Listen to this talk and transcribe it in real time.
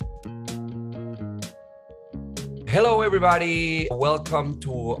Hello, everybody. Welcome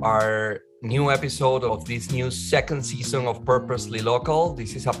to our new episode of this new second season of Purposely Local.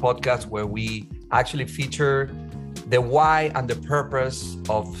 This is a podcast where we actually feature the why and the purpose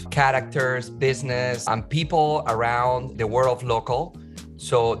of characters, business, and people around the world of local.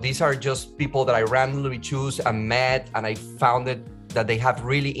 So these are just people that I randomly choose and met, and I found that they have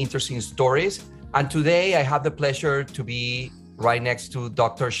really interesting stories. And today I have the pleasure to be right next to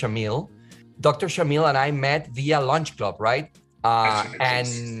Dr. Shamil. Dr. Shamil and I met via Lunch Club, right?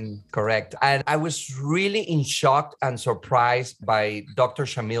 Correct. And I was really in shock and surprised by Dr.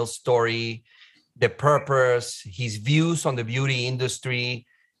 Shamil's story, the purpose, his views on the beauty industry,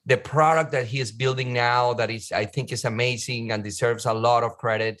 the product that he is building now that I think is amazing and deserves a lot of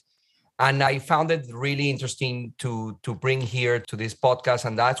credit. And I found it really interesting to bring here to this podcast.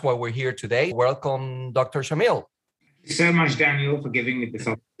 And that's why we're here today. Welcome, Dr. Shamil. Thank you so much, Daniel, for giving me this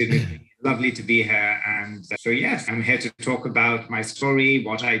opportunity. Lovely to be here. And so, yes, I'm here to talk about my story,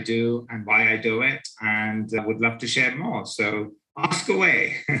 what I do and why I do it. And I would love to share more. So ask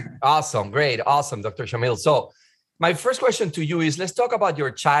away. Awesome. Great. Awesome, Dr. Shamil. So my first question to you is, let's talk about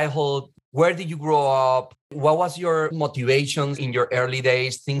your childhood. Where did you grow up? What was your motivation in your early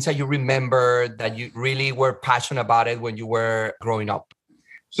days? Things that you remember that you really were passionate about it when you were growing up?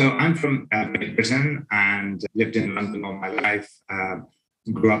 So I'm from Great Britain and lived in London all my life,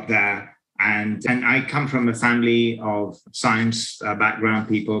 grew up there. And I come from a family of science background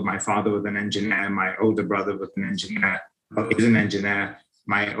people. My father was an engineer. My older brother was an engineer, is an engineer.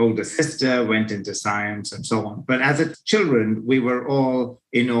 My older sister went into science and so on. But as children, we were all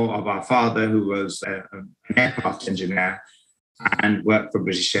in awe of our father, who was an aircraft engineer and worked for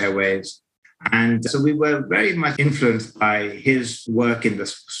British Airways. And so we were very much influenced by his work in the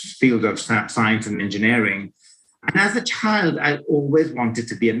field of science and engineering. And as a child, I always wanted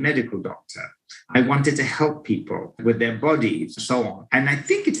to be a medical doctor. I wanted to help people with their bodies and so on. And I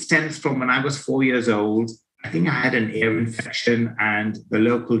think it stems from when I was 4 years old. I think I had an ear infection and the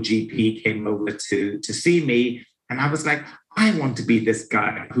local GP came over to see me. And I was like, I want to be this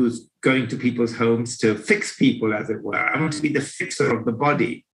guy who's going to people's homes to fix people, as it were. I want to be the fixer of the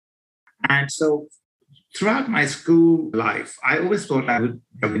body. And so throughout my school life, I always thought I would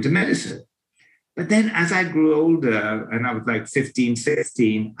go into medicine. But then as I grew older, and I was like 15,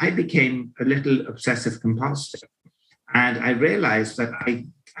 16, I became a little obsessive compulsive. And I realized that I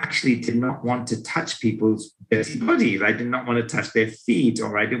actually did not want to touch people's dirty bodies. I did not want to touch their feet,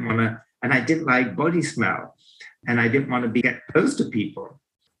 or I didn't like body smell. And I didn't want to get close to people.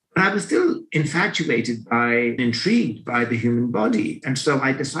 But I was still intrigued by the human body. And so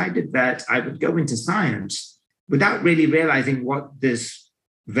I decided that I would go into science without really realizing what this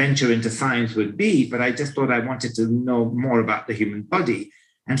venture into science would be. But I just thought I wanted to know more about the human body.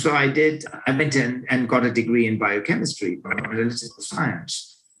 And so I did. I went in and got a degree in biochemistry, analytical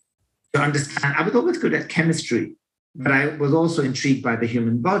science. To understand, I was always good at chemistry, but I was also intrigued by the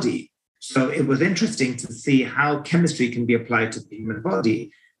human body. So it was interesting to see how chemistry can be applied to the human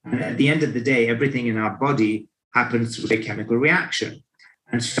body. And at the end of the day, everything in our body happens through a chemical reaction.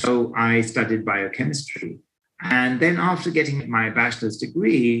 And so I studied biochemistry. And then after getting my bachelor's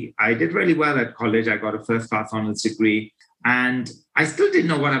degree, I did really well at college. I got a first-class honors degree. And I still didn't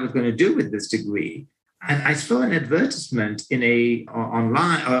know what I was going to do with this degree. And I saw an advertisement in a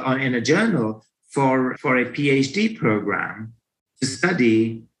journal for a PhD program to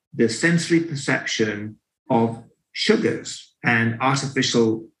study the sensory perception of sugars and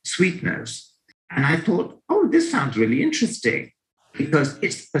artificial sweeteners. And I thought, oh, this sounds really interesting, because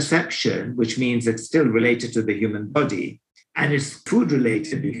it's perception, which means it's still related to the human body, and it's food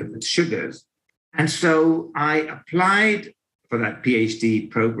related because it's sugars. And so I applied for that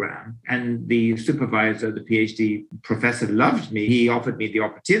PhD program, and the supervisor, the PhD professor, loved me. He offered me the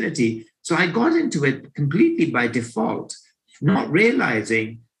opportunity. So I got into it completely by default, not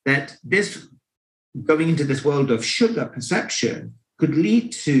realizing that this going into this world of sugar perception could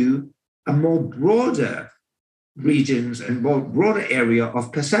lead to a more broader regions and more broader area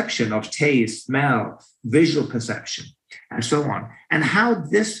of perception of taste, smell, visual perception, and so on. And how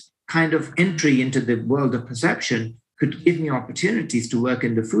this kind of entry into the world of perception could give me opportunities to work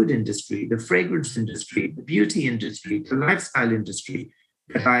in the food industry, the fragrance industry, the beauty industry, the lifestyle industry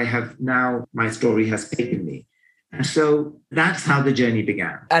that I have now, my story has taken me. And so that's how the journey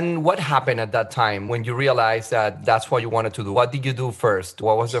began. And what happened at that time when you realized that that's what you wanted to do? What did you do first?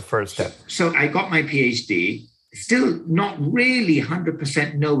 What was the first step? So I got my PhD, still not really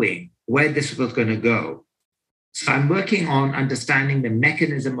 100% knowing where this was going to go. So I'm working on understanding the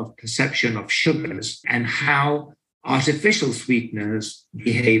mechanism of perception of sugars and how artificial sweeteners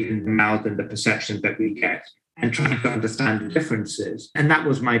behave in the mouth and the perception that we get. and trying to understand the differences. And that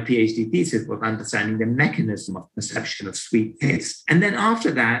was my PhD thesis, was understanding the mechanism of perception of sweet taste. And then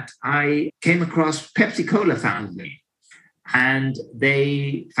after that, I came across Pepsi Cola found me. And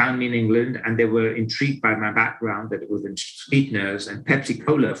they found me in England, and they were intrigued by my background, that it was in sweeteners. And Pepsi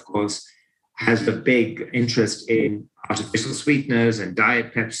Cola, of course, has a big interest in artificial sweeteners and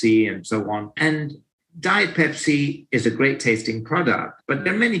Diet Pepsi and so on. And Diet Pepsi is a great tasting product, but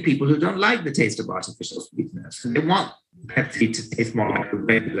there are many people who don't like the taste of artificial sweeteners. And they want Pepsi to taste more like a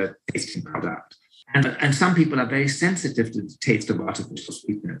regular tasting product. And some people are very sensitive to the taste of artificial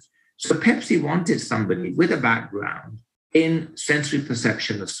sweeteners. So Pepsi wanted somebody with a background in sensory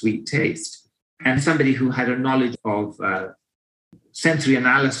perception of sweet taste, and somebody who had a knowledge of sensory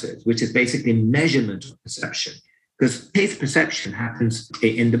analysis, which is basically measurement of perception, because taste perception happens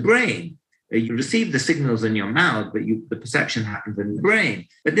in the brain. You receive the signals in your mouth, but the perception happens in the brain.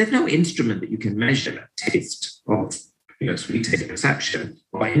 But there's no instrument that you can measure taste of sweet taste perception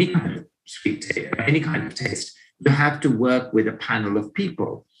or any kind of sweet taste, any kind of taste. You have to work with a panel of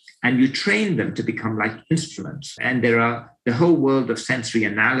people, and you train them to become like instruments. And there are the whole world of sensory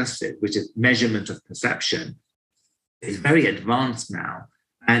analysis, which is measurement of perception, is very advanced now.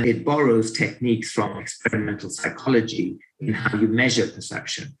 And it borrows techniques from experimental psychology in how you measure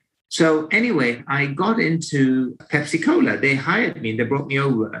perception. So anyway, I got into Pepsi Cola. They hired me, they brought me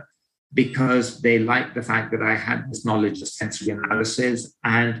over because they liked the fact that I had this knowledge of sensory analysis,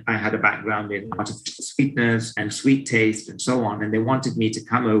 and I had a background in artificial sweeteners and sweet taste and so on. And they wanted me to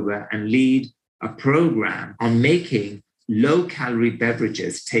come over and lead a program on making low-calorie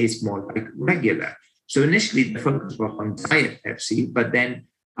beverages taste more like regular. So initially, the focus was on Diet Pepsi, but then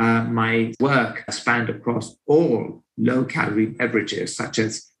my work spanned across all low-calorie beverages, such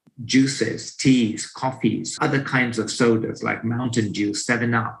as juices, teas, coffees, other kinds of sodas like Mountain Dew,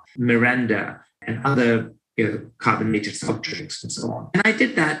 7-Up, Miranda, and other carbonated soft drinks and so on. And I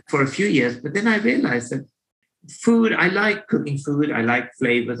did that for a few years, but then I realized that food, I like cooking food, I like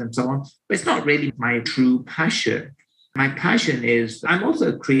flavors and so on, but it's not really my true passion. My passion is, I'm also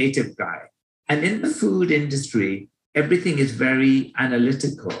a creative guy. And in the food industry, everything is very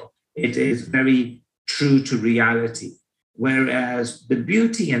analytical. It is very true to reality. Whereas the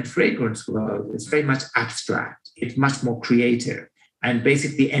beauty and fragrance world is very much abstract. It's much more creative. And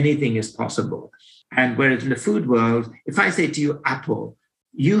basically anything is possible. And whereas in the food world, if I say to you apple,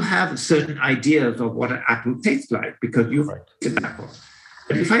 you have certain ideas of what an apple tastes like because you've tasted an apple.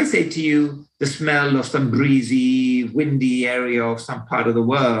 But if I say to you the smell of some breezy, windy area of some part of the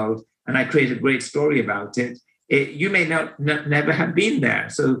world, and I create a great story about it, you may never have been there.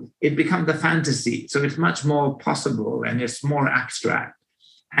 So it becomes a fantasy. So it's much more possible and it's more abstract.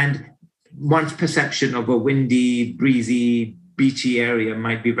 And one's perception of a windy, breezy, beachy area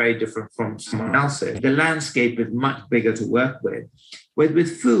might be very different from someone else's. The landscape is much bigger to work with. Whereas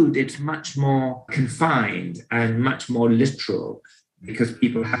with food, it's much more confined and much more literal because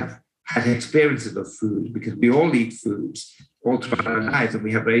people have had experiences of food, because we all eat foods all throughout our lives, and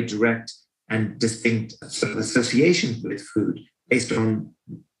we have very direct and distinct sort of associations with food based on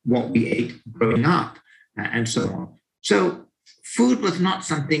what we ate growing up and so on. So food was not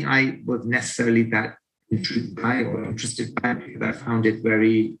something I was necessarily that intrigued by or interested by, because I found it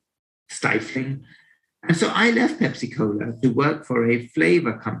very stifling. And so I left Pepsi Cola to work for a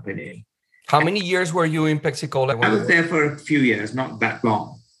flavor company. How many years were you in Pepsi Cola? I was there for a few years, not that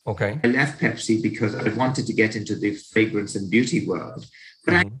long. Okay. I left Pepsi because I wanted to get into the fragrance and beauty world.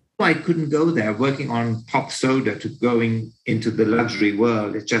 But I knew I couldn't go there working on pop soda to going into the luxury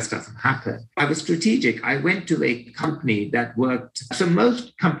world. It just doesn't happen. I was strategic. I went to a company that worked. So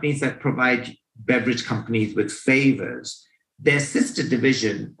most companies that provide beverage companies with flavors, their sister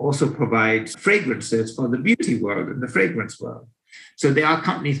division also provides fragrances for the beauty world and the fragrance world. So there are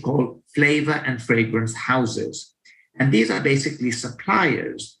companies called flavor and fragrance houses. And these are basically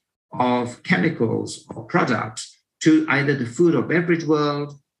suppliers of chemicals or products to either the food or beverage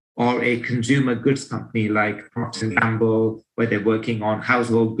world or a consumer goods company like Procter & Gamble, where they're working on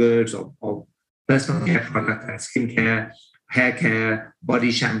household goods or personal care products and skincare, hair care,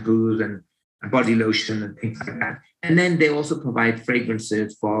 body shampoos and body lotion and things like that. And then they also provide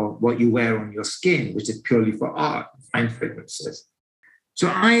fragrances for what you wear on your skin, which is purely for art, fine fragrances.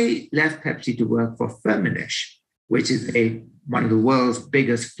 So I left Pepsi to work for Firmenich, which is one of the world's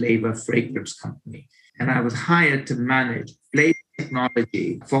biggest flavor fragrance company. And I was hired to manage flavor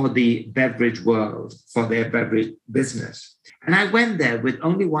technology for the beverage world, for their beverage business. And I went there with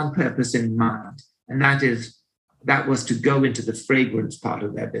only one purpose in mind, and that was to go into the fragrance part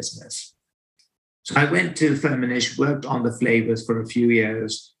of their business. So I went to Firmenich, worked on the flavors for a few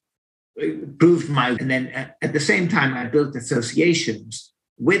years, proved and then at the same time, I built associations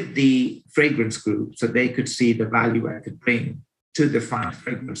with the fragrance group so they could see the value I could bring to the fine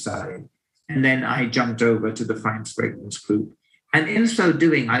fragrance side. And then I jumped over to the fine fragrance group. And in so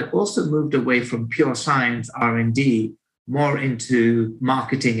doing, I also moved away from pure science R&D more into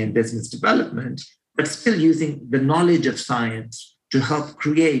marketing and business development, but still using the knowledge of science to help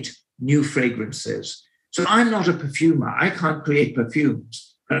create new fragrances. So I'm not a perfumer. I can't create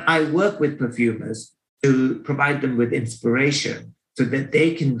perfumes, but I work with perfumers to provide them with inspiration so that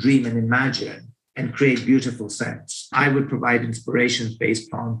they can dream and imagine and create beautiful scents. I would provide inspirations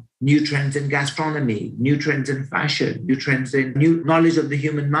based on new trends in gastronomy, new trends in fashion, new trends in new knowledge of the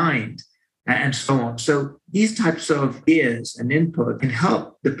human mind, and so on. So these types of ideas and input can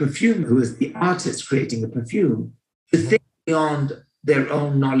help the perfumer, who is the artist creating the perfume, to think beyond their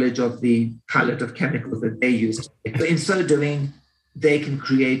own knowledge of the palette of chemicals that they use. So in so doing, they can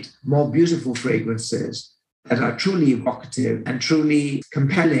create more beautiful fragrances that are truly evocative and truly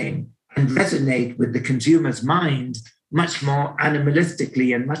compelling and resonate with the consumer's mind much more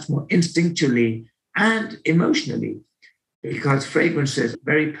animalistically and much more instinctually and emotionally, because fragrance is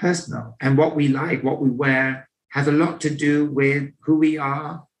very personal. And what we like, what we wear, has a lot to do with who we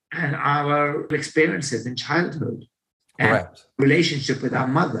are and our experiences in childhood. Correct. Relationship with our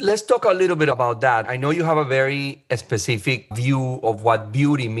mother. Let's talk a little bit about that. I know you have a very specific view of what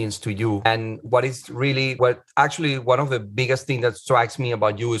beauty means to you. And what actually one of the biggest things that strikes me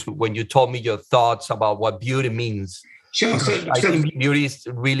about you is when you told me your thoughts about what beauty means. Sure. I think beauty is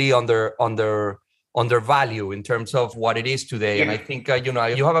really undervalued in terms of what it is today. Yeah. And I think,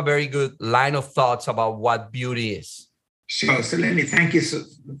 you have a very good line of thoughts about what beauty is. Sure. So thank you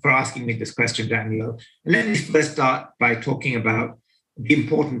for asking me this question, Daniel. Let me first start by talking about the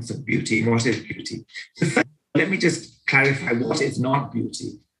importance of beauty and what is beauty. So first, let me just clarify what is not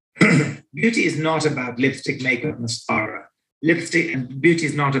beauty. Beauty is not about lipstick, makeup, mascara. Beauty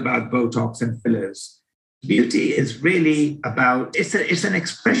is not about Botox and fillers. Beauty is really about, it's an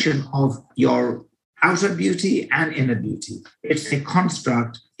expression of your outer beauty and inner beauty. It's a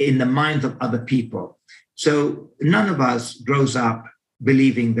construct in the minds of other people. So none of us grows up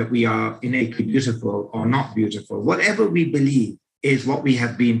believing that we are innately beautiful or not beautiful. Whatever we believe is what we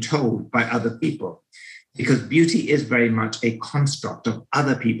have been told by other people, because beauty is very much a construct of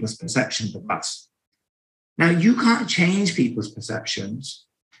other people's perceptions of us. Now, you can't change people's perceptions,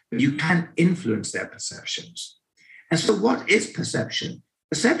 but you can influence their perceptions. And so what is perception?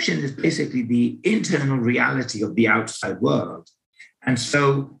 Perception is basically the internal reality of the outside world. And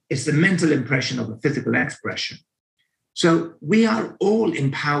so it's the mental impression of a physical expression. So we are all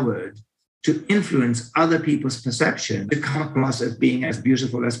empowered to influence other people's perception to come across as being as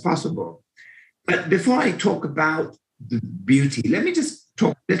beautiful as possible. But before I talk about the beauty, let me just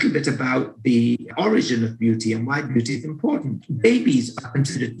talk a little bit about the origin of beauty and why beauty is important. Babies are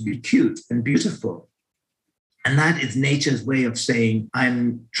considered to be cute and beautiful. And that is nature's way of saying,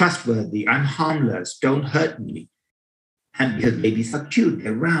 I'm trustworthy, I'm harmless, don't hurt me. And because babies are cute,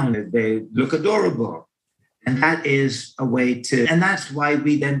 they're round, they look adorable. And that is a way and that's why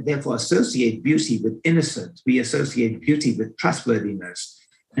we then therefore associate beauty with innocence. We associate beauty with trustworthiness.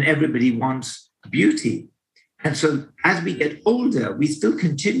 And everybody wants beauty. And so as we get older, we still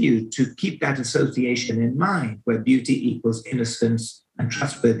continue to keep that association in mind, where beauty equals innocence and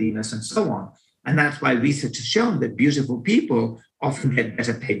trustworthiness and so on. And that's why research has shown that beautiful people often get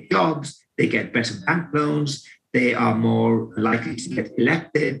better paid jobs, they get better bank loans, they are more likely to get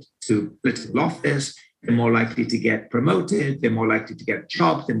elected to political office, they're more likely to get promoted, they're more likely to get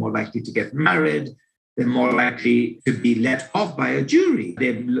jobs, they're more likely to get married, they're more likely to be let off by a jury,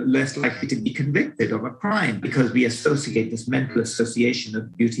 they're less likely to be convicted of a crime, because we associate this mental association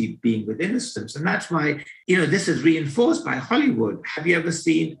of beauty being with innocence. And that's why, this is reinforced by Hollywood. Have you ever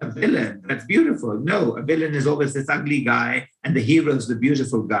seen a villain that's beautiful? No, a villain is always this ugly guy and the hero is the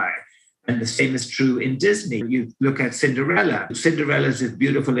beautiful guy. And the same is true in Disney. You look at Cinderella. Cinderella is this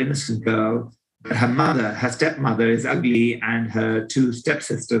beautiful, innocent girl, but her stepmother is ugly, and her two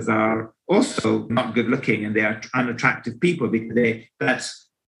stepsisters are also not good looking, and they are unattractive people, because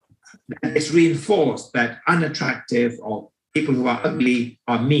it's reinforced that unattractive or people who are ugly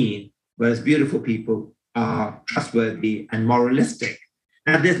are mean, whereas beautiful people are trustworthy and moralistic.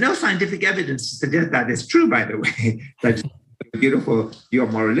 Now, there's no scientific evidence to suggest that is true, by the way, that you're beautiful, you're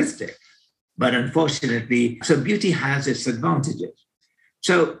moralistic. But unfortunately, so beauty has its advantages.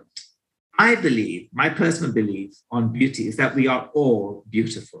 So I believe, my personal belief on beauty is that we are all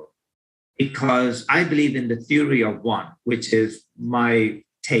beautiful, because I believe in the theory of one, which is my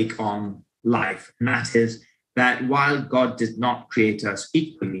take on life. And that is, that while God did not create us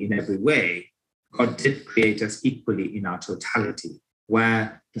equally in every way, God did create us equally in our totality,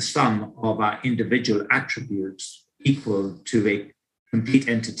 where the sum of our individual attributes equal to a complete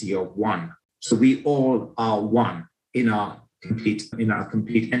entity of one. So we all are one in our complete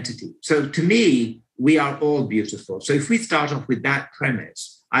entity. So to me, we are all beautiful. So if we start off with that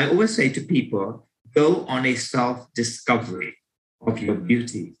premise, I always say to people, go on a self-discovery of your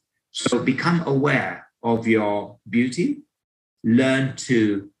beauty. So become aware of your beauty, learn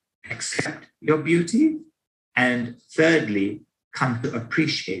to accept your beauty, and thirdly, come to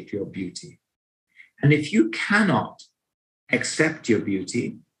appreciate your beauty. And if you cannot accept your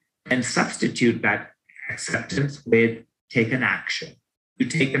beauty, then substitute that acceptance with take an action. You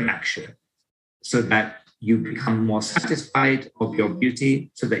take an action so that you become more satisfied of your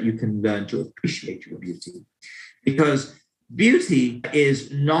beauty, so that you can learn to appreciate your beauty. Because beauty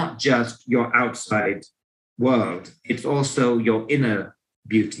is not just your outside world, it's also your inner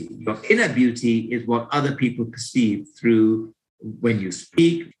beauty. Your inner beauty is what other people perceive through when you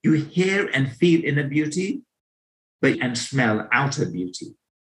speak. You hear and feel inner beauty, and smell outer beauty.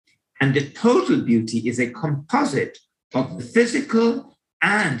 And the total beauty is a composite of the physical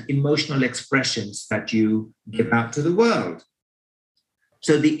and emotional expressions that you give out to the world.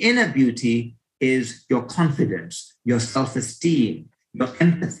 So the inner beauty is your confidence, your self-esteem, your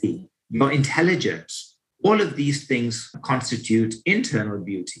empathy, your intelligence. All of these things constitute internal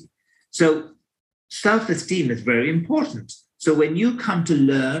beauty. So self-esteem is very important. So when you come to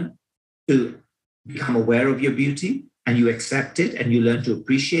learn to become aware of your beauty and you accept it and you learn to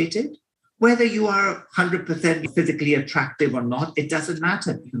appreciate it, whether you are 100% physically attractive or not, it doesn't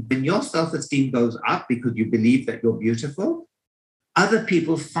matter. When your self-esteem goes up because you believe that you're beautiful, other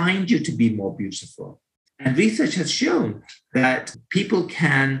people find you to be more beautiful. And research has shown that people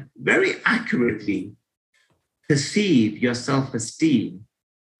can very accurately perceive your self-esteem,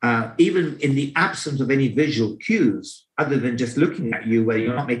 even in the absence of any visual cues, other than just looking at you where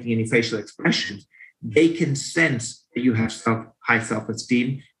you're not making any facial expressions. They can sense that you have high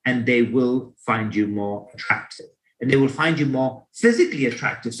self-esteem, and they will find you more attractive. And they will find you more physically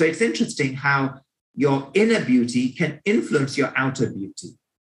attractive. So it's interesting how your inner beauty can influence your outer beauty,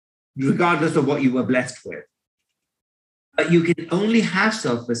 regardless of what you were blessed with. But you can only have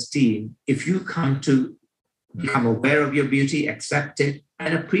self-esteem if you come to become aware of your beauty, accept it,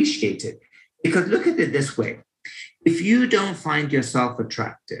 and appreciate it. Because look at it this way. If you don't find yourself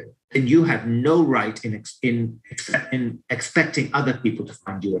attractive, then you have no right in expecting other people to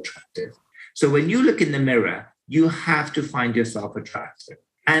find you attractive. So when you look in the mirror, you have to find yourself attractive.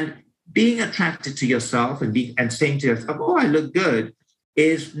 And being attracted to yourself and saying to yourself, oh, I look good,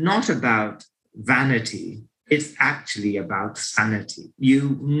 is not about vanity. It's actually about sanity.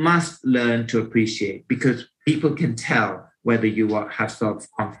 You must learn to appreciate, because people can tell whether you have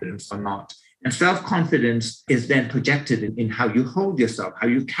self-confidence or not. And self-confidence is then projected in how you hold yourself, how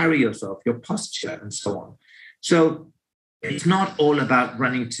you carry yourself, your posture, and so on. So it's not all about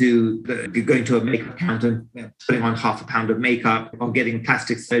going to a makeup counter, putting on half a pound of makeup, or getting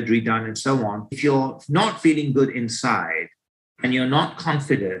plastic surgery done, and so on. If you're not feeling good inside and you're not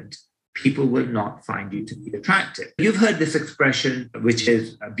confident, people will not find you to be attractive. You've heard this expression, which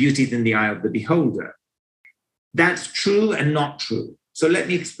is beauty is in the eye of the beholder. That's true and not true. So let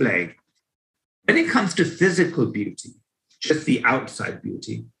me explain. When it comes to physical beauty, just the outside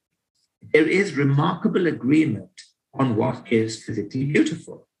beauty, there is remarkable agreement on what is physically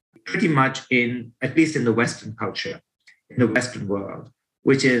beautiful. Pretty much at least in the Western culture, in the Western world,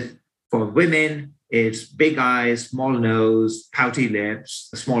 which is for women, it's big eyes, small nose, pouty lips,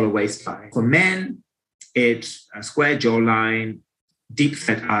 a smaller waistline. For men, it's a square jawline, deep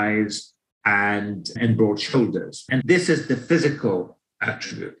set eyes, and broad shoulders. And this is the physical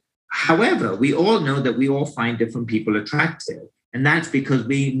attribute. However, we all know that we all find different people attractive. And that's because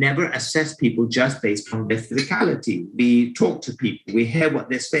we never assess people just based on their physicality. We talk to people, we hear what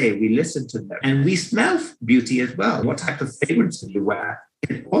they say, we listen to them, and we smell beauty as well. What type of fragrance you wear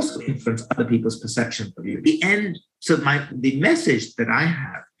can also influence other people's perception of you. The message that I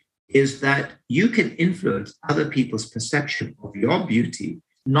have is that you can influence other people's perception of your beauty,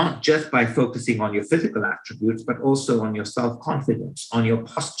 not just by focusing on your physical attributes, but also on your self-confidence, on your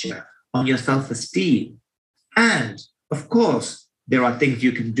posture, on your self-esteem. And of course, there are things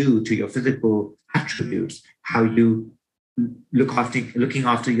you can do to your physical attributes, how you looking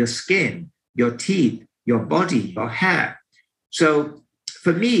after your skin, your teeth, your body, your hair. So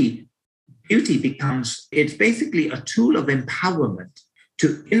for me, beauty it's basically a tool of empowerment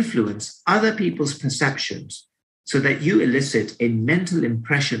to influence other people's perceptions so that you elicit a mental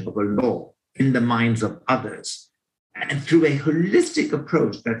impression of a law in the minds of others, and through a holistic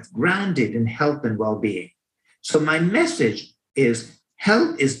approach that's grounded in health and well-being. So my message is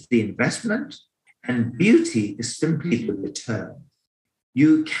health is the investment and beauty is simply the return.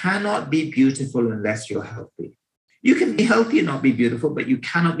 You cannot be beautiful unless you're healthy. You can be healthy and not be beautiful, but you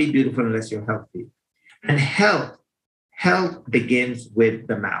cannot be beautiful unless you're healthy. And health begins with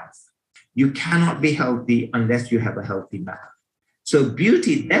the mouth. You cannot be healthy unless you have a healthy mouth. So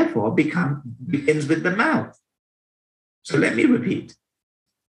beauty, therefore, begins with the mouth. So let me repeat.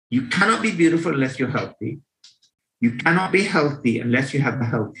 You cannot be beautiful unless you're healthy. You cannot be healthy unless you have a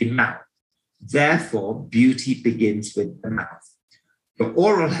healthy mouth. Therefore, beauty begins with the mouth. The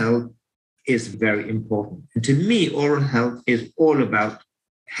oral health is very important. And to me, oral health is all about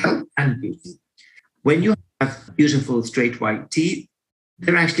health and beauty. When you have beautiful straight white teeth,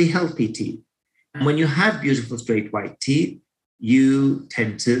 they're actually healthy teeth. And when you have beautiful straight white teeth, you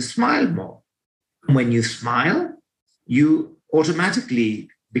tend to smile more. And when you smile, you automatically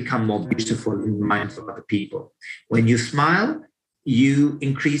become more beautiful in the minds of other people. When you smile, you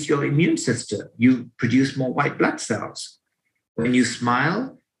increase your immune system. You produce more white blood cells. When you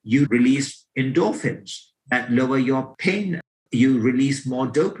smile, you release endorphins that lower your pain. You release more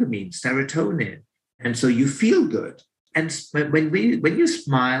dopamine, serotonin. And so you feel good. And when you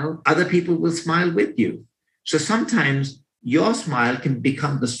smile, other people will smile with you. So sometimes your smile can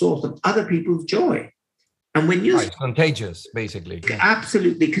become the source of other people's joy. And when you... It's contagious, basically.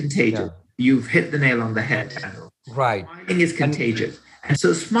 Absolutely contagious. Yeah. You've hit the nail on the head, Daniel. Right. Smiling is contagious. And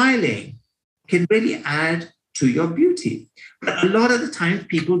so smiling can really add to your beauty. But a lot of the times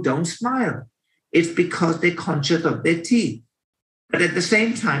people don't smile. It's because they're conscious of their teeth. But at the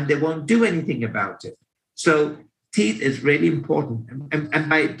same time, they won't do anything about it. So teeth is really important. And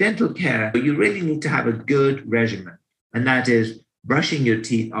by dental care, you really need to have a good regimen. And that is brushing your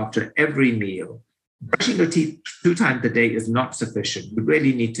teeth after every meal. Brushing your teeth 2 times a day is not sufficient. You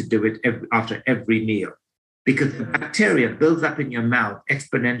really need to do it after every meal because the bacteria builds up in your mouth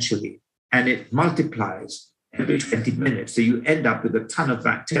exponentially and it multiplies every 20 minutes. So you end up with a ton of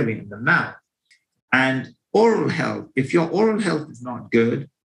bacteria in the mouth. And oral health, if your oral health is not good,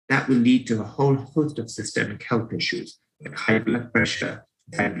 that will lead to a whole host of systemic health issues like high blood pressure,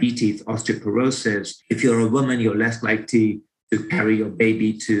 diabetes, osteoporosis. If you're a woman, you're less likely to carry your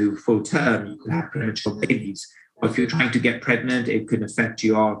baby to full term. You could have premature babies. Or if you're trying to get pregnant, it could affect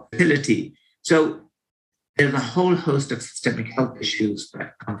your fertility. So there's a whole host of systemic health issues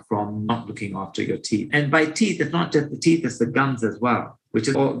that come from not looking after your teeth. And by teeth, it's not just the teeth, it's the gums as well, which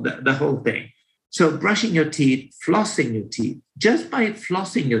is all the whole thing. So brushing your teeth, flossing your teeth, just by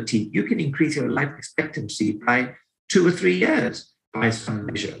flossing your teeth, you can increase your life expectancy by 2 or 3 years by some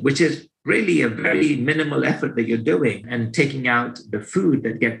measure, which is really a very minimal effort that you're doing and taking out the food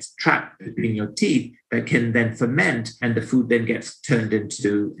that gets trapped between your teeth that can then ferment and the food then gets turned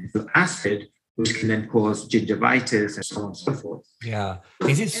into acid, which can then cause gingivitis and so on and so forth. Yeah,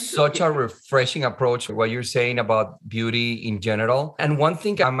 this is such a refreshing approach, what you're saying about beauty in general. And one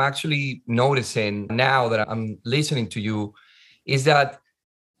thing I'm actually noticing now that I'm listening to you is that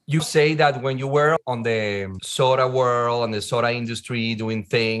you say that when you were on the soda world, on the soda industry, doing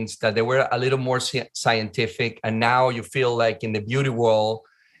things that they were a little more scientific, and now you feel like in the beauty world,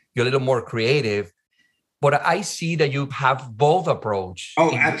 you're a little more creative. But I see that you have both approach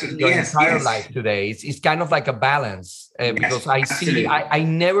absolutely. Your entire life today. It's kind of like a balance because I see, I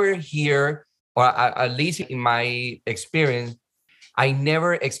never hear, or at least in my experience, I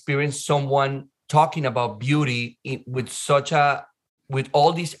never experienced someone talking about beauty with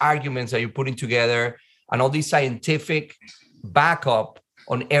all these arguments that you're putting together and all this scientific backup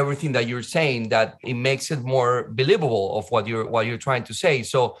on everything that you're saying, that it makes it more believable of what you're trying to say.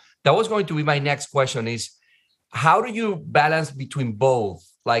 So that was going to be my next question is, how do you balance between both?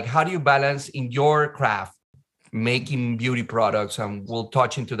 Like, how do you balance in your craft, making beauty products? And we'll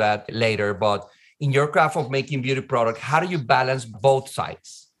touch into that later, but in your craft of making beauty products, how do you balance both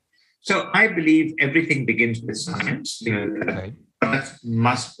sides? So I believe everything begins with science. Okay.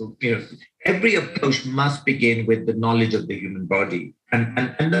 Every approach must begin with the knowledge of the human body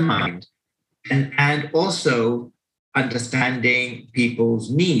and the mind, and also understanding people's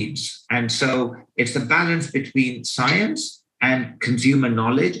needs. And so it's a balance between science and consumer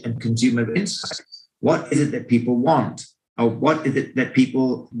knowledge and consumer insight. What is it that people want? Or what is it that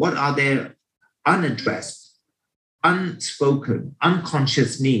what are their unaddressed, unspoken,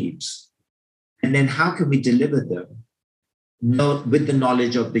 unconscious needs? And then how can we deliver them? With the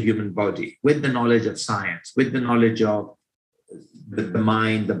knowledge of the human body, with the knowledge of science, with the knowledge of the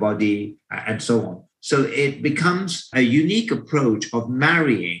mind, the body, and so on. So it becomes a unique approach of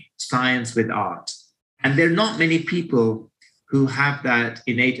marrying science with art. And there are not many people who have that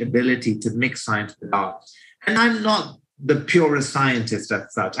innate ability to mix science with art. And I'm not the purest scientist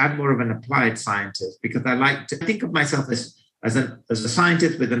as such. I'm more of an applied scientist because I like to think of myself as a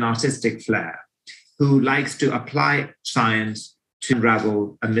scientist with an artistic flair who likes to apply science to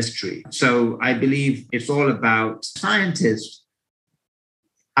unravel a mystery. So I believe it's all about scientists.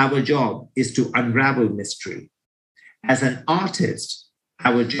 Our job is to unravel mystery. As an artist,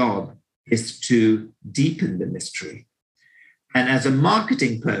 our job is to deepen the mystery. And as a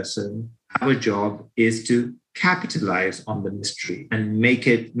marketing person, our job is to capitalize on the mystery and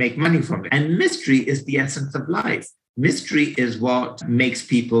make money from it. And mystery is the essence of life. Mystery is what makes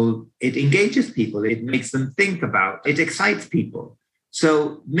people, it engages people, it makes them think about, it excites people.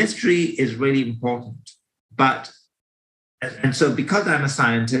 So mystery is really important. And so because I'm a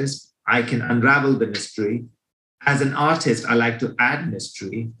scientist, I can unravel the mystery. As an artist, I like to add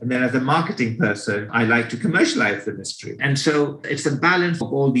mystery. And then as a marketing person, I like to commercialize the mystery. And so it's a balance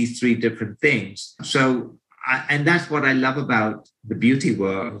of all these three different things. And that's what I love about the beauty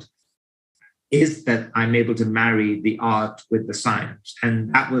world, is that I'm able to marry the art with the science.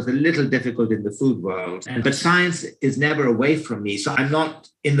 And that was a little difficult in the food world. But science is never away from me. So I'm not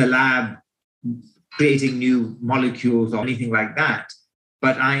in the lab creating new molecules or anything like that.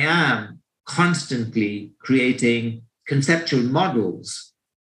 But I am constantly creating conceptual models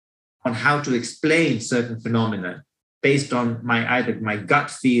on how to explain certain phenomena based on either my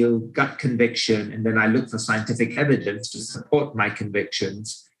gut feel, gut conviction, and then I look for scientific evidence to support my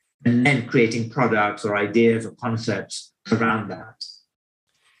convictions, and then creating products or ideas or concepts around that.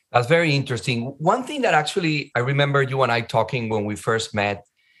 That's very interesting. One thing that actually I remember you and I talking when we first met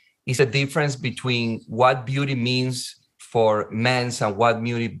is a difference between what beauty means for men and what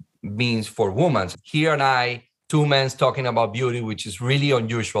beauty means for women. Here and I, two men talking about beauty, which is really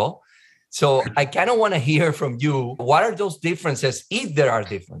unusual. So I kind of want to hear from you, what are those differences, if there are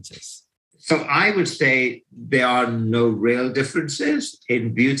differences? So I would say there are no real differences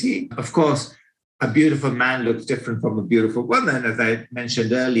in beauty. Of course, a beautiful man looks different from a beautiful woman. As I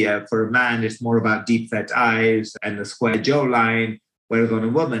mentioned earlier, for a man, it's more about deep-set eyes and a square jawline, whereas on a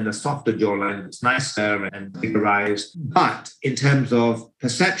woman, a softer jawline is nicer and bigger eyes. But in terms of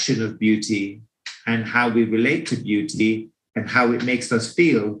perception of beauty and how we relate to beauty and how it makes us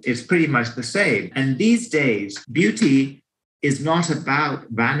feel, it's pretty much the same. And these days, beauty is not about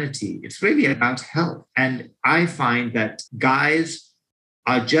vanity. It's really about health. And I find that guys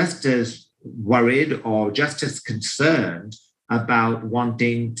are just as worried or just as concerned about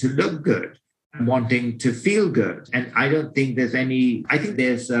wanting to look good and wanting to feel good. And I don't think there's I think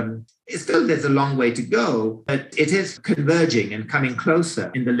there's a long way to go, but it is converging and coming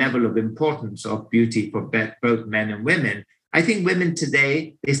closer in the level of importance of beauty for both men and women. I think women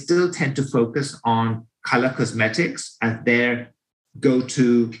today, they still tend to focus on color cosmetics as their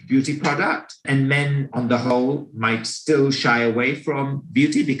go-to beauty product. And men on the whole might still shy away from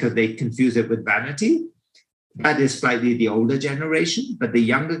beauty because they confuse it with vanity. That is slightly the older generation, but the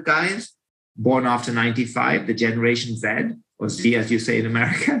younger guys born after 95, the Generation Z, or Z as you say in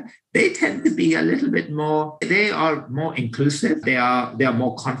America, they tend to be a little bit more, they are more inclusive. They are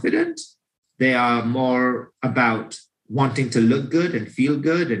more confident. They are more about wanting to look good and feel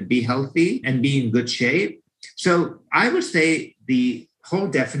good and be healthy and be in good shape. So I would say the whole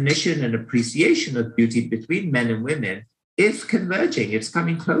definition and appreciation of beauty between men and women is converging. It's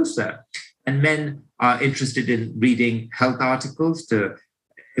coming closer. And men are interested in reading health articles to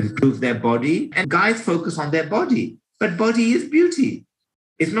improve their body. And guys focus on their body. But body is beauty.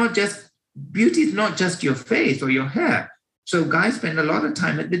 Beauty is not just your face or your hair. So guys spend a lot of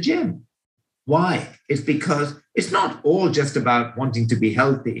time at the gym. Why? It's because it's not all just about wanting to be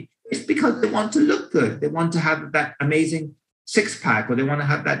healthy. It's because they want to look good. They want to have that amazing six-pack, or they want to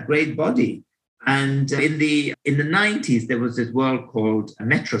have that great body. And in the 90s, there was this world called a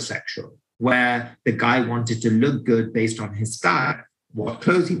metrosexual, where the guy wanted to look good based on his style, what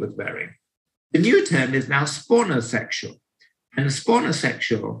clothes he was wearing. The new term is now spornosexual. And a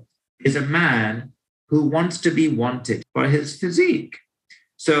spornosexual is a man who wants to be wanted for his physique.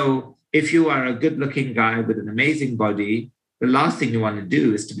 So if you are a good-looking guy with an amazing body, the last thing you want to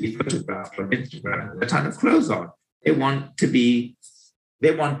do is to be photographed on Instagram with a ton of clothes on. They want the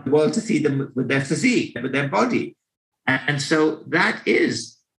world to see them with their physique, with their body. And so that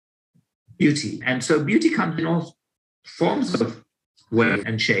is beauty. And so beauty comes in all forms of ways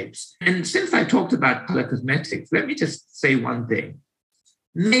and shapes. And since I talked about color cosmetics, let me just say one thing.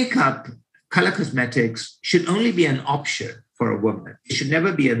 Makeup, color cosmetics should only be an option for a woman. It should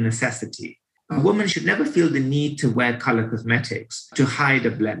never be a necessity. A woman should never feel the need to wear color cosmetics to hide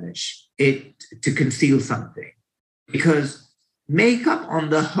a blemish, to conceal something. Because makeup on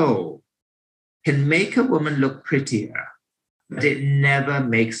the whole can make a woman look prettier, but it never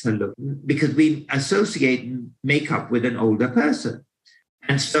makes her look, because we associate makeup with an older person.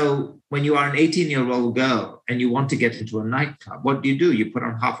 And so when you are an 18-year-old girl and you want to get into a nightclub, what do? You put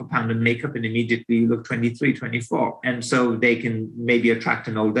on half a pound of makeup and immediately you look 23, 24. And so they can maybe attract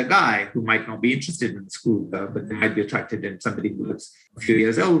an older guy who might not be interested in the schoolgirl, but they might be attracted in somebody who looks a few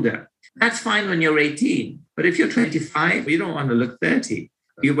years older. That's fine when you're 18. But if you're 25, you don't want to look 30.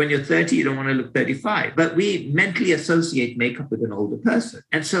 When you're 30, you don't want to look 35. But we mentally associate makeup with an older person.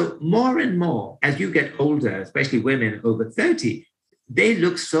 And so more and more, as you get older, especially women over 30, they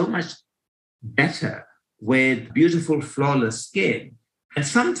look so much better with beautiful, flawless skin. And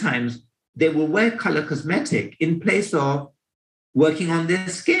sometimes they will wear color cosmetic in place of working on their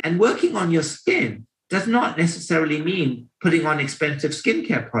skin. And working on your skin does not necessarily mean putting on expensive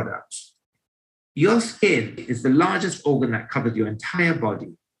skincare products. Your skin is the largest organ that covers your entire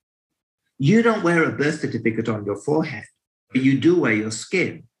body. You don't wear a birth certificate on your forehead, but you do wear your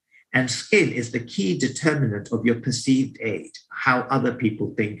skin. And skin is the key determinant of your perceived age, how other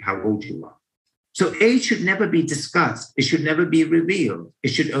people think how old you are. So age should never be discussed. It should never be revealed. It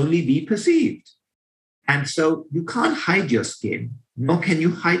should only be perceived. And so you can't hide your skin, nor can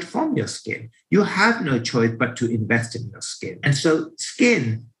you hide from your skin. You have no choice but to invest in your skin. And so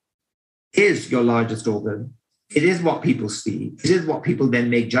skin is your largest organ. It is what people see. It is what people then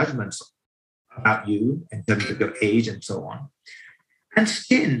make judgments about you in terms of your age and so on. And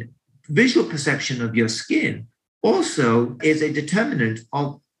skin, visual perception of your skin also is a determinant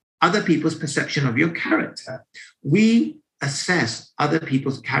of other people's perception of your character. We assess other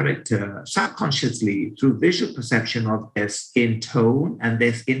people's character subconsciously through visual perception of their skin tone and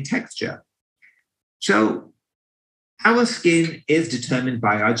their skin texture. So our skin is determined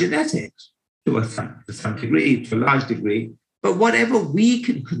by our genetics to some degree, to a large degree, but whatever we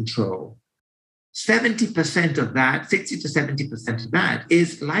can control, 70% of that, 60 to 70% of that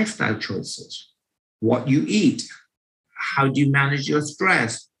is lifestyle choices. What you eat, how do you manage your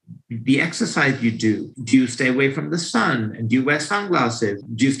stress, the exercise you do you stay away from the sun and do you wear sunglasses?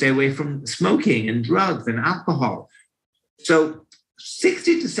 Do you stay away from smoking and drugs and alcohol? So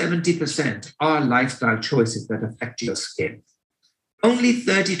 60 to 70% are lifestyle choices that affect your skin. Only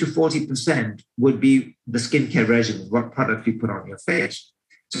 30 to 40% would be the skincare regimen, what product you put on your face.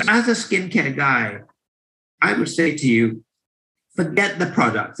 So as a skincare guy, I would say to you, forget the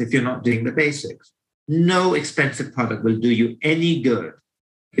products if you're not doing the basics. No expensive product will do you any good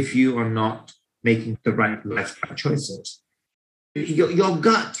if you are not making the right lifestyle choices. Your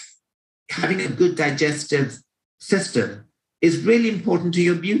gut, having a good digestive system is really important to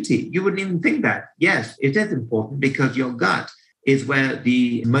your beauty. You wouldn't even think that. Yes, it is important because your gut is where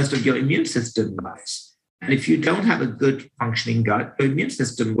most of your immune system lies. And if you don't have a good functioning gut, your immune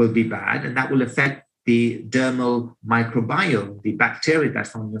system will be bad, and that will affect the dermal microbiome, the bacteria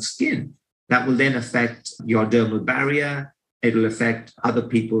that's on your skin. That will then affect your dermal barrier. It will affect other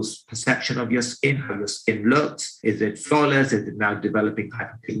people's perception of your skin, how your skin looks. Is it flawless? Is it now developing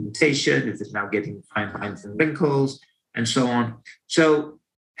hyperpigmentation? Is it now getting fine lines and wrinkles, and so on? So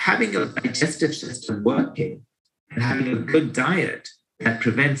having your digestive system working and having a good diet that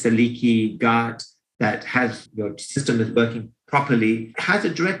prevents a leaky gut, that has your system is working properly, has a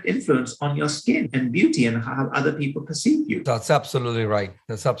direct influence on your skin and beauty and how other people perceive you. That's absolutely right.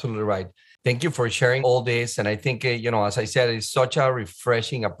 That's absolutely right. Thank you for sharing all this. And I think, as I said, it's such a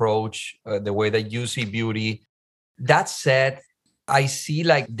refreshing approach, the way that you see beauty. That said, I see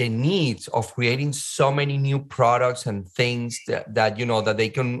like the needs of creating so many new products and things that that they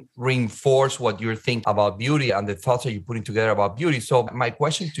can reinforce what you're thinking about beauty and the thoughts that you're putting together about beauty. So my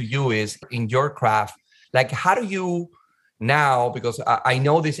question to you is, in your craft, like, how do you now, because I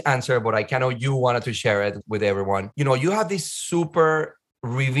know this answer, but I know you wanted to share it with everyone. You have this super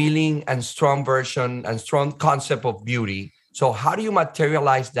revealing and strong version and strong concept of beauty. So how do you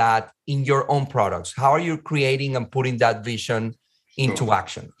materialize that in your own products? How are you creating and putting that vision into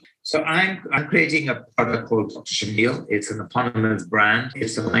action? So I'm creating a product called Dr. Shamil. It's an eponymous brand.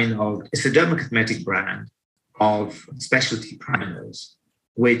 It's a dermocosmetic brand of specialty primers,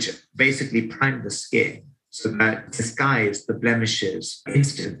 which basically prime the skin so that disguise the blemishes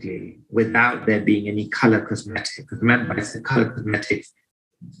instantly without there being any color cosmetic. Remember, it's the color cosmetics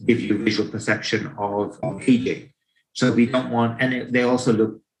give you visual perception of aging. So we don't want, and they also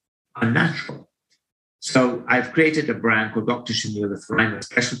look unnatural. So I've created a brand called Dr. Shamil, the Primer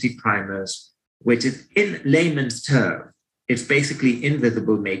Specialty Primers, which is, in layman's terms, it's basically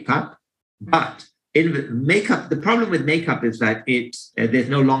invisible makeup But in makeup, the problem with makeup is that there's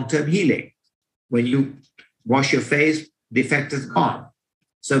no long-term healing. When you wash your face, the effect is gone.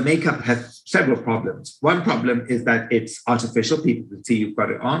 So makeup has several problems. One problem is that it's artificial. People can see you've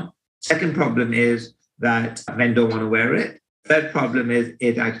got it on. Second problem is that men don't want to wear it. Third problem is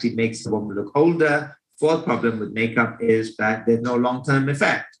it actually makes the woman look older. Fourth problem with makeup is that there's no long-term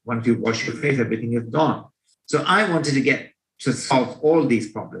effect. Once you wash your face, everything is gone. So I wanted to solve all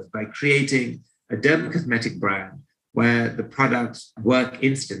these problems by creating a dermocosmetic brand where the products work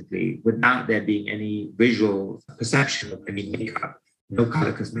instantly without there being any visual perception of any makeup, no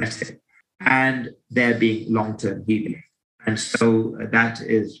color cosmetic, and there being long-term healing. And so that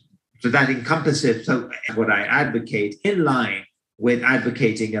encompasses what I advocate in line with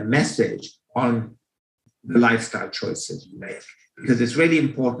advocating a message on the lifestyle choices you make. Because it's really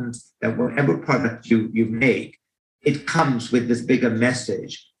important that whatever product you make, it comes with this bigger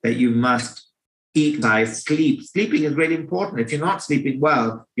message that you must eat, sleep. Sleeping is really important. If you're not sleeping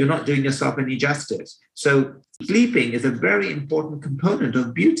well, you're not doing yourself any justice. So sleeping is a very important component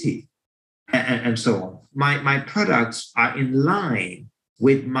of beauty and so on. My products are in line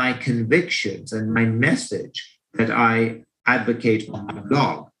with my convictions and my message that I advocate on my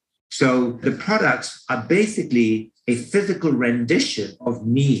blog. So the products are basically a physical rendition of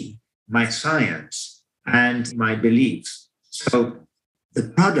me, my science, and my beliefs. So the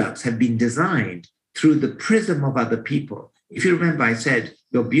products have been designed through the prism of other people. If you remember, I said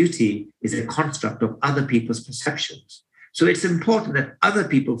your beauty is a construct of other people's perceptions. So it's important that other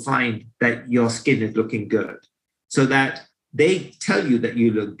people find that your skin is looking good, so that they tell you that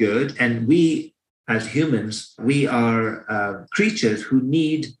you look good. And we, as humans, we are creatures who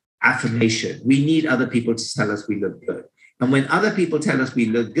need affirmation. We need other people to tell us we look good. And when other people tell us we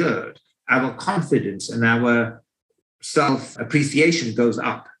look good, our confidence and our self-appreciation goes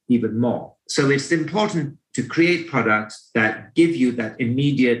up even more. So it's important to create products that give you that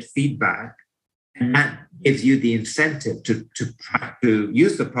immediate feedback, and that gives you the incentive to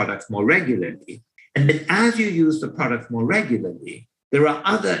use the products more regularly. And then as you use the products more regularly, there are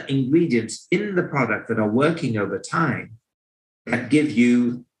other ingredients in the product that are working over time that give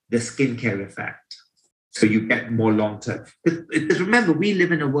you the skincare effect. So you get more long-term. Because remember, we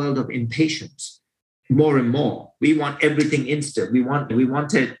live in a world of impatience. More and more, we want everything instant. We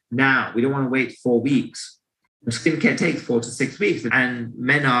want it now. We don't want to wait 4 weeks. Skincare takes 4 to 6 weeks, and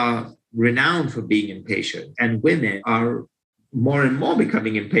men are renowned for being impatient, and women are more and more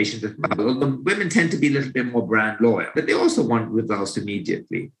becoming impatient as well. Although women tend to be a little bit more brand loyal, but they also want results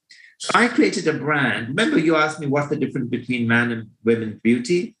immediately. So I created a brand. Remember, you asked me what's the difference between man and women's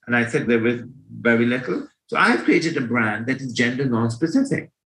beauty, and I said there is very little. So I've created a brand that is gender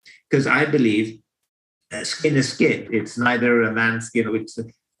non-specific, because I believe skin is skin. It's neither a man's skin or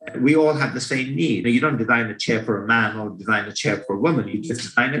we all have the same need. You don't design a chair for a man or design a chair for a woman. You just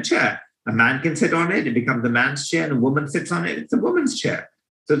design a chair. A man can sit on it, it becomes a man's chair, and a woman sits on it, it's a woman's chair.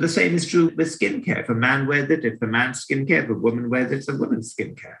 So the same is true with skincare. If a man wears it, it's a man's skincare. If a woman wears it, it's a woman's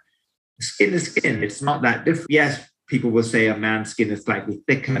skincare. Skin is skin. It's not that different. Yes, people will say a man's skin is slightly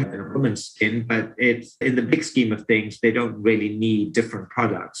thicker than a woman's skin, but it's in the big scheme of things, they don't really need different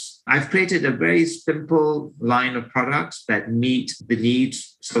products. I've created a very simple line of products that meet the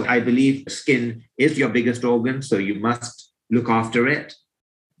needs. So I believe skin is your biggest organ, so you must look after it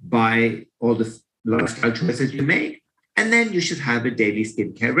by all the lifestyle choices you make. And then you should have a daily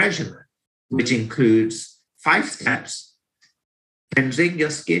skincare regimen, which includes 5 steps. Cleansing your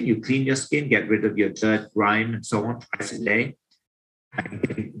skin, you clean your skin, get rid of your dirt, grime, and so on twice a day. And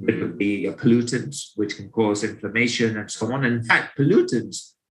get rid of the pollutants, which can cause inflammation and so on. And in fact,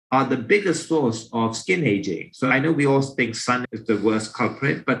 pollutants are the biggest source of skin aging. So I know we all think sun is the worst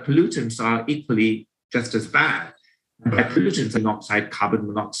culprit, but pollutants are equally just as bad. And by pollutants, monoxide, carbon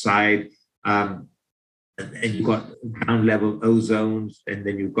monoxide, and you've got ground level ozones, and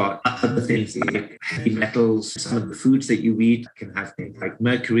then you've got other things like heavy metals. Some of the foods that you eat can have things like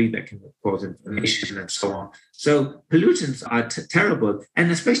mercury that can cause inflammation and so on. So pollutants are terrible.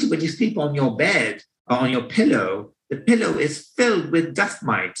 And especially when you sleep on your bed or on your pillow, the pillow is filled with dust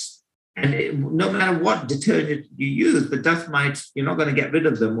mites. And no matter what detergent you use, the dust mites, you're not going to get rid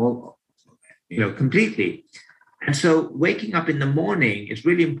of them all, completely. And so waking up in the morning is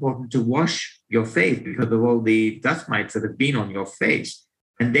really important to wash your face because of all the dust mites that have been on your face.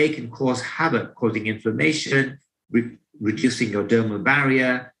 And they can cause havoc, causing inflammation, reducing your dermal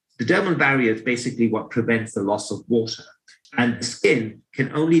barrier. The dermal barrier is basically what prevents the loss of water. And the skin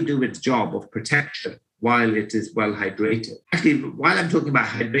can only do its job of protection while it is well hydrated. Actually, while I'm talking about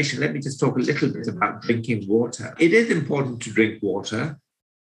hydration, let me just talk a little bit about drinking water. It is important to drink water.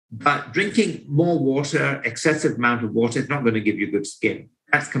 But drinking more water, excessive amount of water, is not going to give you good skin.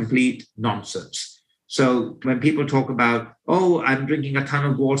 That's complete nonsense. So when people talk about, oh, I'm drinking a ton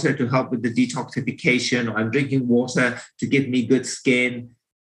of water to help with the detoxification, or I'm drinking water to give me good skin,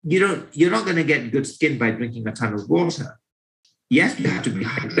 you're not going to get good skin by drinking a ton of water. Yes, you have to be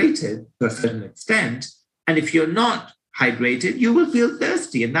hydrated to a certain extent. And if you're not hydrated, you will feel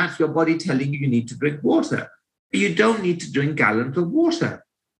thirsty. And that's your body telling you need to drink water. But you don't need to drink gallons of water.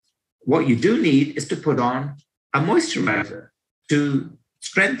 What you do need is to put on a moisturizer to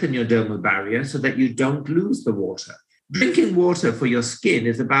strengthen your dermal barrier so that you don't lose the water. Drinking water for your skin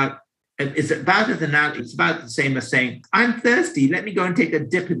is about the same as saying, I'm thirsty, let me go and take a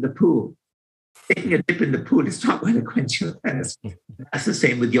dip in the pool. Taking a dip in the pool is not going to quench your thirst. That's the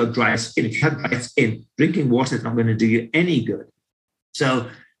same with your dry skin. If you have dry skin, drinking water is not going to do you any good. So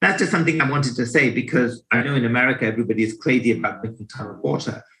that's just something I wanted to say, because I know in America, everybody is crazy about drinking a ton of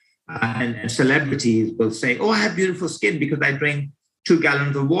water. And celebrities will say, oh, I have beautiful skin because I drink 2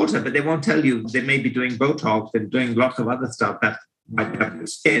 gallons of water, but they won't tell you they may be doing Botox and doing lots of other stuff that might have your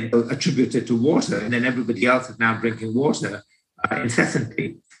skin attributed to water. And then everybody else is now drinking water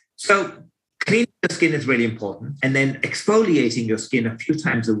incessantly. So cleaning your skin is really important. And then exfoliating your skin a few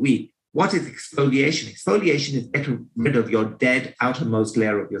times a week. What is exfoliation? Exfoliation is getting rid of your dead outermost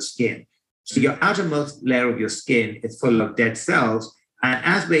layer of your skin. So your outermost layer of your skin is full of dead cells. And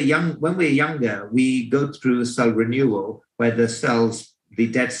as when we're younger, we go through cell renewal, where the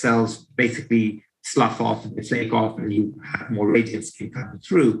dead cells basically slough off and they flake off, and you have more radiant skin coming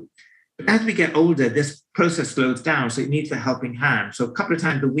through. But as we get older, this process slows down, so it needs a helping hand. So a couple of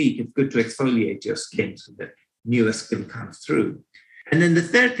times a week, it's good to exfoliate your skin so that newer skin comes through. And then the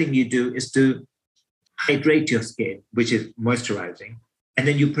third thing you do is to hydrate your skin, which is moisturizing. And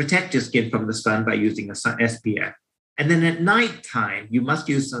then you protect your skin from the sun by using a SPF. And then at night time, you must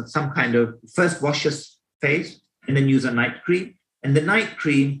use some kind of, first wash your face and then use a night cream. And the night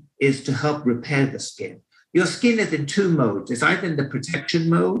cream is to help repair the skin. Your skin is in 2 modes. It's either in the protection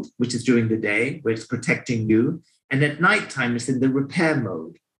mode, which is during the day, where it's protecting you. And at nighttime, it's in the repair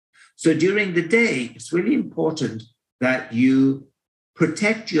mode. So during the day, it's really important that you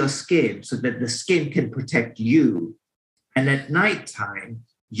protect your skin so that the skin can protect you. And at nighttime,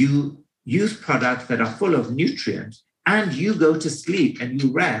 you use products that are full of nutrients, and you go to sleep and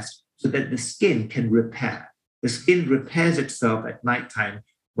you rest so that the skin can repair. The skin repairs itself at nighttime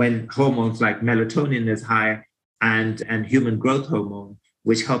when hormones like melatonin is high and human growth hormone,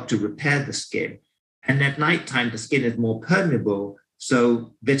 which help to repair the skin. And at nighttime, the skin is more permeable,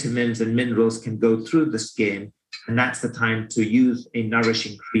 so vitamins and minerals can go through the skin. And that's the time to use a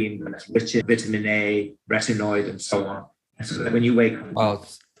nourishing cream that's rich in vitamin A, retinoid, and so on. And so that when you wake up,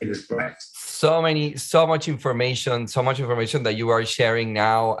 it is bright. So much information that you are sharing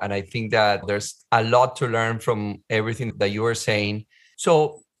now. And I think that there's a lot to learn from everything that you are saying.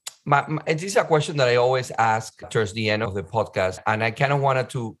 So this is a question that I always ask towards the end of the podcast. And I kind of wanted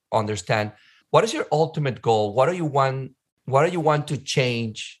to understand, what is your ultimate goal? What do you want to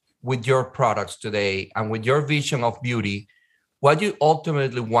change with your products today and with your vision of beauty? What do you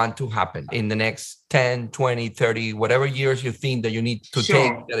ultimately want to happen in the next 10, 20, 30, whatever years you think that you need to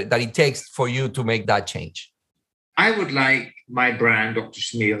take, that it takes for you to make that change? I would like my brand, Dr.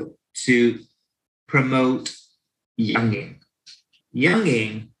 Shamil, to promote younging.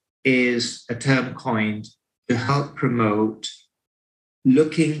 Younging is a term coined to help promote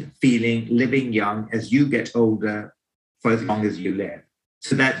looking, feeling, living young as you get older for as long as you live,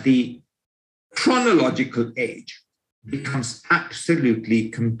 so that the chronological age becomes absolutely,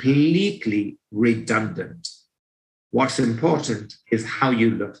 completely redundant. What's important is how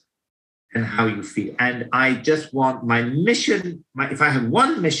you look and how you feel. And I just want my mission, if I have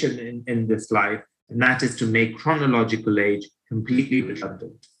one mission in this life, and that is to make chronological age completely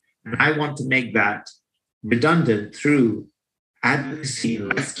redundant. And I want to make that redundant through advocacy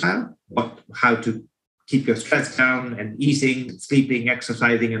and lifestyle, how to keep your stress down, and eating, sleeping,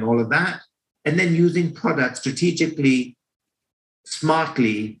 exercising, and all of that. And then using products strategically,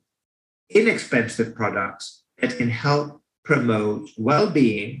 smartly, inexpensive products that can help promote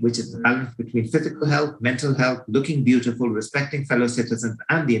well-being, which is the balance between physical health, mental health, looking beautiful, respecting fellow citizens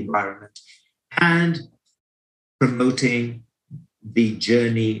and the environment, and promoting the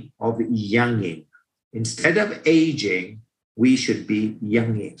journey of younging. Instead of aging, we should be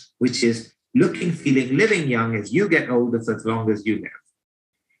younging, which is looking, feeling, living young as you get older for as long as you live.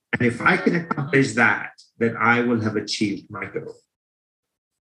 And if I can accomplish that, then I will have achieved my goal.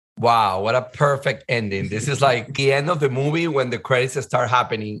 Wow, what a perfect ending. This is like the end of the movie when the credits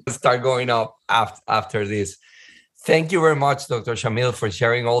start going up after this. Thank you very much, Dr. Shamil, for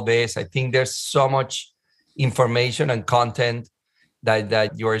sharing all this. I think there's so much information and content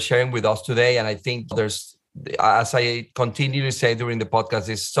that you are sharing with us today. And I think there's, as I continue to say during the podcast,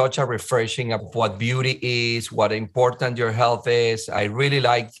 it's such a refreshing of what beauty is, what important your health is. I really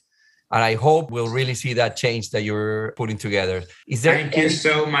liked, and I hope we'll really see that change that you're putting together. Thank you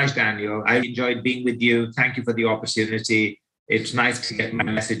so much, Daniel. I enjoyed being with you. Thank you for the opportunity. It's nice to get my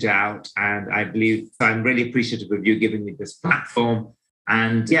message out. And I believe I'm really appreciative of you giving me this platform.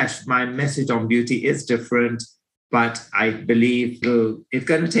 And yes, my message on beauty is different, but I believe it's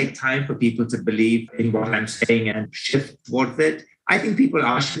going to take time for people to believe in what I'm saying and shift towards it. I think people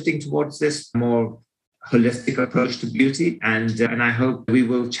are shifting towards this more holistic approach to beauty. And I hope we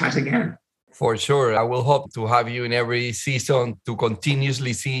will chat again. For sure. I will hope to have you in every season to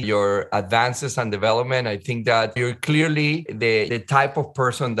continuously see your advances and development. I think that you're clearly the type of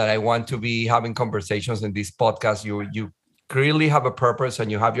person that I want to be having conversations in this podcast. You clearly have a purpose, and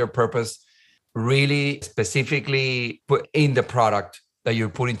you have your purpose really specifically put in the product that you're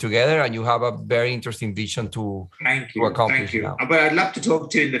putting together, and you have a very interesting vision to accomplish. Thank you. But I'd love to talk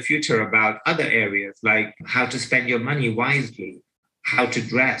to you in the future about other areas, like how to spend your money wisely, how to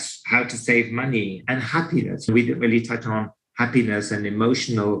dress, how to save money, and happiness. We didn't really touch on happiness and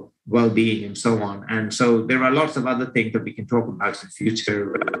emotional well-being and so on. And so there are lots of other things that we can talk about in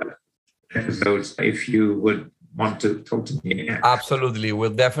future episodes if you would want to talk to me again. Absolutely.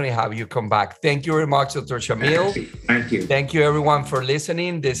 We'll definitely have you come back. Thank you very much, Dr. Shamil. Thank you. Thank you, everyone, for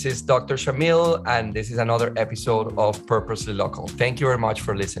listening. This is Dr. Shamil, and this is another episode of Purposely Local. Thank you very much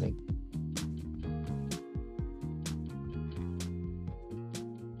for listening.